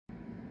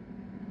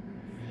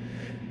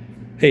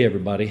Hey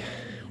everybody,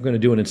 we're going to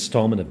do an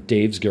installment of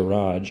Dave's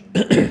Garage.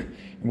 We're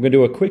going to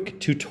do a quick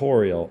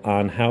tutorial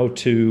on how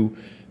to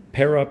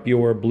pair up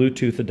your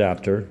Bluetooth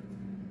adapter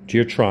to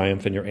your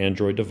Triumph and your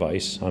Android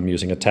device. I'm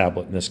using a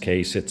tablet in this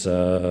case. It's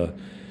a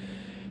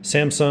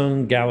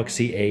Samsung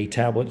Galaxy A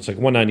tablet. It's like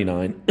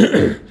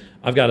 $199.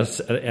 I've got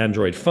an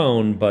Android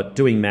phone, but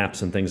doing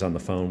maps and things on the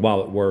phone,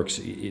 while it works,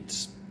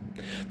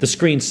 the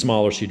screen's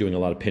smaller, so you're doing a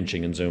lot of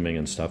pinching and zooming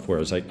and stuff,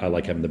 whereas I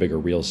like having the bigger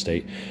real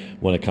estate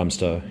when it comes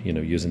to,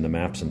 using the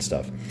maps and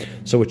stuff.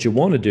 So what you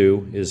want to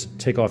do is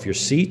take off your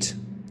seat,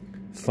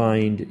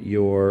 find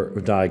your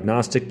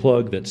diagnostic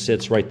plug that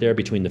sits right there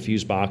between the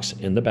fuse box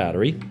and the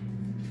battery.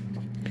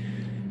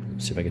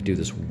 Let's see if I can do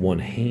this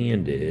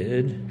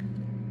one-handed.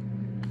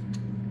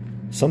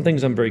 Some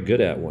things I'm very good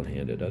at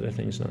one-handed, other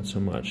things not so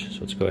much.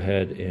 So let's go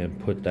ahead and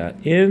put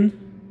that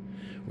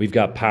in. We've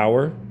got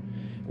power.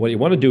 What you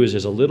want to do is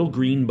there's a little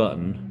green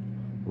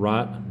button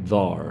right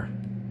there.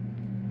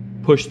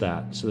 Push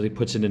that so that it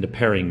puts it into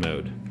pairing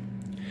mode.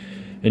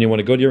 And you want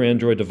to go to your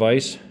Android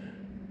device,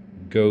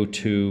 go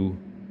to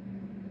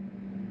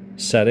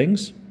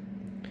Settings,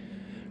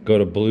 go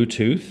to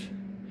Bluetooth,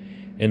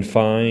 and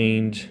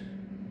find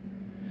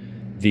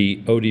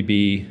the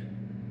ODB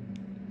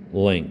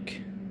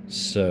link.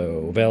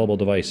 So available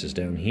devices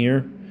down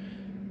here.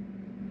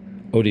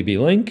 ODB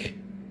link,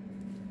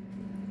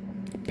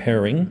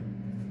 pairing.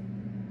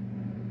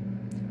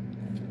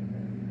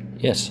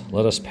 Yes,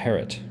 let us pair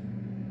it.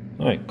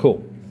 All right,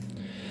 cool.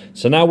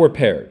 So now we're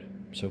paired,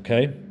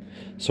 okay?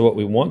 So what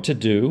we want to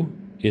do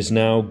is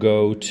now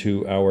go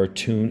to our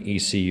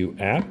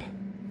TuneECU app,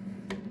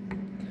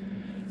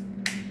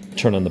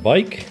 turn on the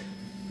bike.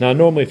 Now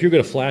normally if you're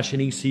gonna flash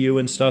an ECU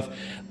and stuff,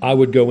 I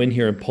would go in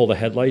here and pull the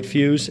headlight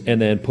fuse and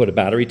then put a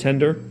battery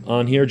tender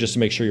on here just to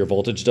make sure your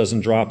voltage doesn't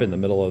drop in the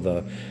middle of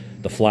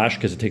the flash,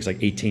 because it takes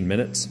like 18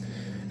 minutes.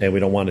 And we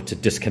don't want it to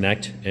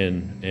disconnect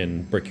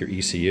and brick your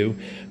ECU.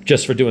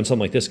 Just for doing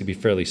something like this, it could be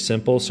fairly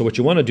simple. So what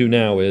you want to do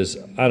now is,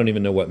 I don't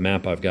even know what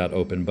map I've got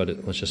open,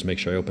 but let's just make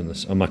sure I open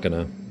this. I'm not going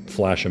to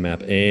flash a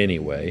map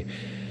anyway.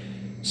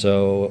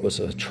 So it was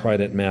a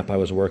Trident map I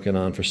was working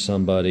on for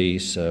somebody.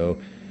 So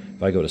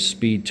if I go to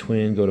Speed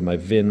Twin, go to my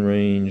VIN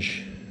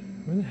range.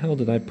 Where the hell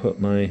did I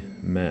put my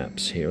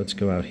maps here? Let's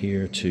go out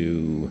here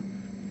to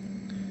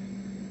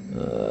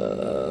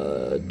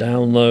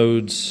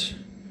downloads.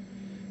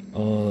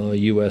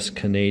 US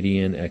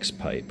Canadian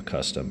X-Pipe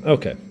Custom.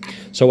 Okay,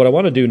 so what I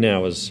want to do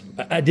now is,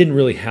 I didn't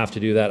really have to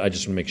do that, I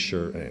just want to make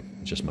sure,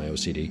 it's just my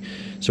OCD.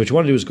 So what you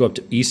want to do is go up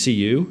to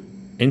ECU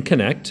and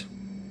connect.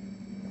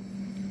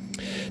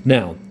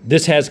 Now,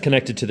 this has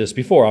connected to this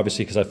before,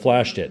 obviously, because I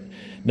flashed it.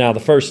 Now, the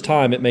first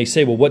time it may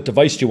say, well, what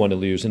device do you want to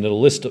use? And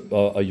it'll list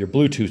your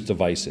Bluetooth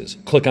devices.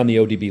 Click on the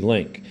ODB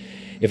link.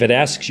 If it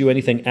asks you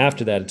anything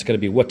after that, it's going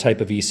to be what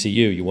type of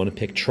ECU. You want to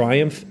pick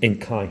Triumph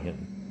and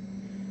Cayenne.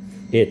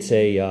 It's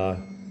a,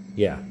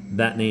 yeah,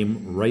 that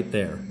name right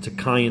there. It's a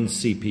Cayenne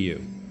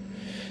CPU.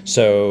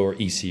 So, or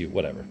ECU,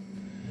 whatever.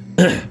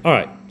 All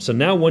right, so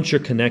now once you're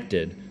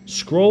connected,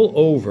 scroll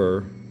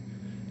over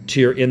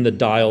to your in the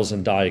dials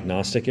and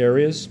diagnostic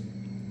areas.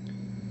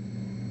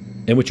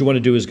 And what you want to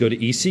do is go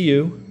to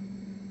ECU,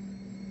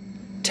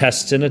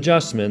 tests and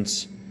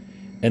adjustments,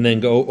 and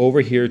then go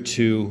over here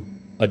to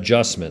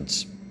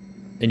adjustments.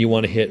 And you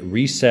want to hit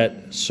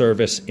reset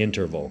service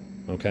interval.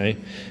 Okay,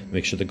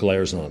 make sure the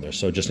glare's on there.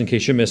 So just in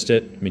case you missed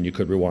it, I mean, you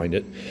could rewind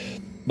it,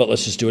 but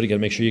let's just do it again.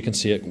 Make sure you can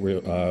see it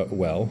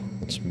well.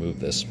 Let's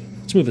move this.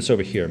 Let's move this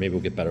over here. Maybe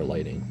we'll get better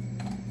lighting.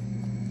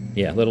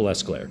 Yeah, a little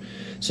less glare.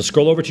 So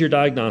scroll over to your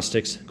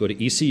diagnostics, go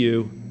to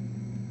ECU,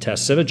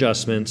 tests and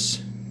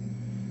adjustments.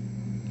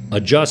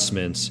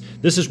 Adjustments.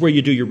 This is where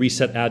you do your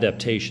reset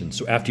adaptation.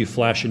 So after you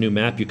flash a new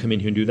map, you come in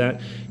here and do that.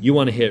 You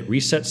want to hit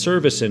reset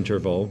service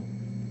interval,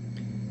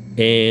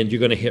 and you're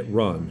going to hit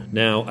run.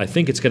 Now, I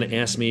think it's going to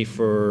ask me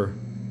for...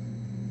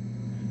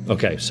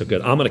 Okay, so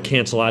good. I'm going to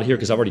cancel out here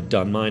because I've already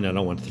done mine. I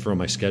don't want to throw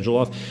my schedule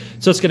off.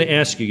 So it's going to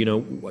ask you,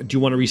 do you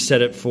want to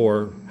reset it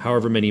for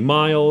however many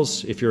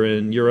miles? If you're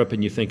in Europe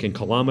and you think in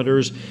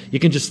kilometers, you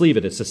can just leave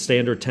it. It's a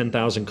standard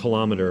 10,000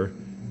 kilometer.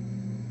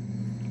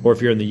 Or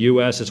if you're in the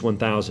US, it's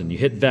 1,000. You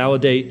hit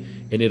validate,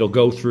 and it'll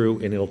go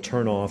through and it'll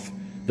turn off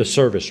the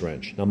service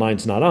wrench. Now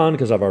mine's not on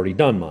because I've already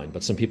done mine,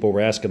 but some people were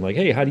asking like,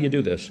 hey, how do you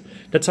do this?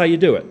 That's how you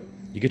do it.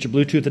 You get your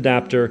Bluetooth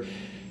adapter,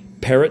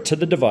 pair it to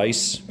the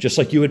device, just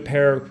like you would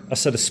pair a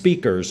set of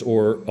speakers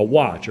or a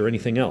watch or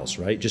anything else,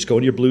 right? Just go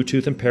to your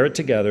Bluetooth and pair it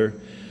together,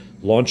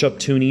 launch up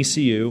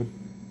TuneECU,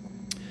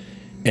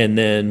 and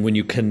then when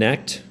you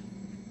connect,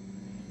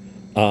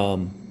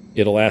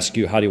 it'll ask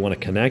you how do you want to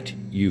connect.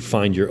 You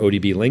find your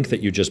ODB link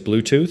that you just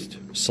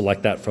Bluetoothed,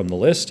 select that from the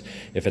list.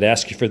 If it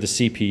asks you for the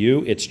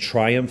CPU, it's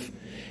Triumph.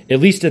 At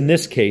least in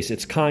this case,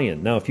 it's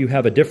Cayenne. Now, if you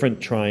have a different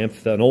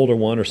Triumph, an older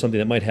one, or something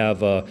that might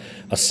have a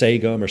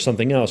Sagum or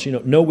something else,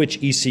 know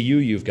which ECU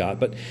you've got.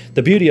 But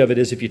the beauty of it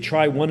is if you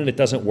try one and it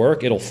doesn't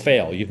work, it'll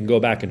fail. You can go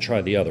back and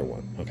try the other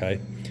one,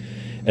 okay?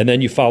 And then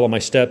you follow my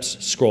steps,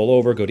 scroll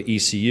over, go to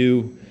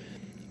ECU.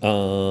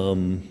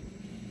 What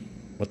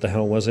the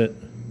hell was it?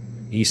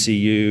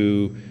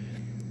 ECU,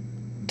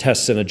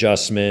 tests and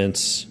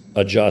adjustments,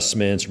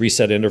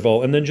 reset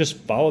interval, and then just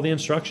follow the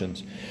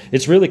instructions.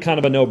 It's really kind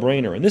of a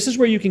no-brainer. And this is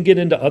where you can get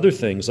into other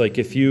things, like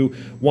if you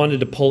wanted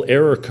to pull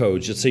error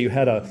codes, let's say you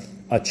had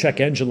a check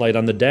engine light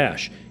on the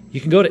dash,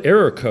 you can go to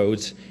error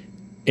codes,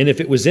 and if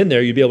it was in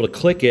there, you'd be able to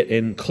click it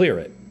and clear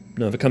it.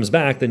 Now, if it comes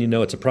back, then you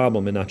know it's a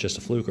problem and not just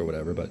a fluke or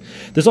whatever. But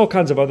there's all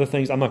kinds of other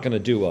things. I'm not going to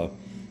do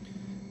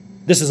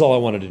this is all I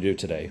wanted to do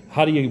today.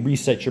 How do you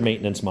reset your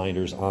maintenance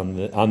minders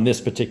on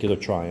this particular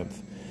Triumph?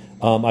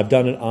 I've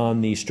done it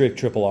on the Strict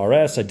Triple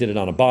RS. I did it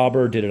on a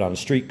Bobber, did it on a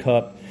Street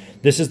Cup.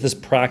 This is this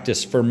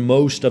practice for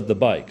most of the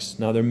bikes.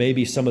 Now, there may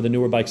be some of the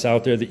newer bikes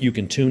out there that you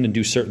can tune and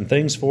do certain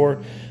things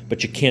for,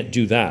 but you can't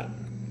do that.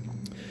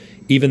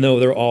 Even though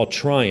they're all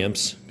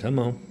Triumphs, come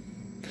on,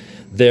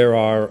 there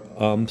are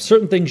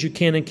certain things you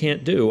can and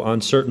can't do on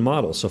certain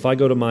models. So if I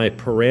go to my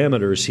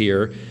parameters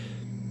here,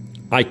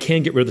 I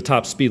can get rid of the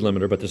top speed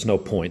limiter, but there's no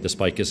point. This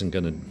bike isn't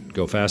going to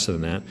go faster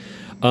than that.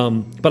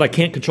 But I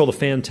can't control the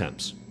fan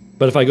temps.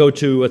 But if I go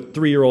to a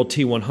 3-year-old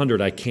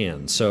T100, I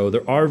can. So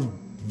there are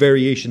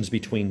variations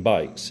between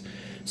bikes.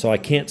 So I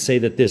can't say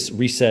that this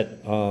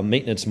reset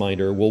maintenance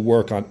minder will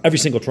work on every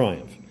single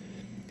Triumph.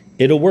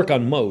 It'll work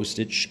on most.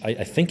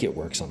 I think it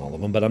works on all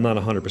of them, but I'm not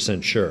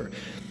 100% sure.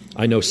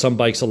 I know some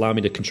bikes allow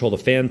me to control the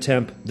fan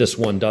temp. This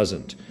one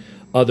doesn't.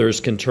 Others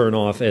can turn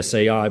off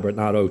SAI, but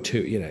not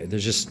O2. You know,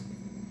 there's just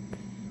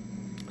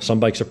some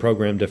bikes are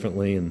programmed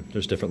differently, and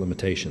there's different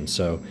limitations.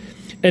 So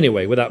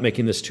anyway, without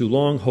making this too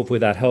long, hopefully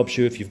that helps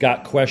you. If you've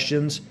got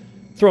questions,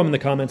 throw them in the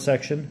comment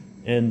section,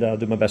 and I'll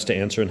do my best to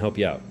answer and help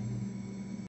you out.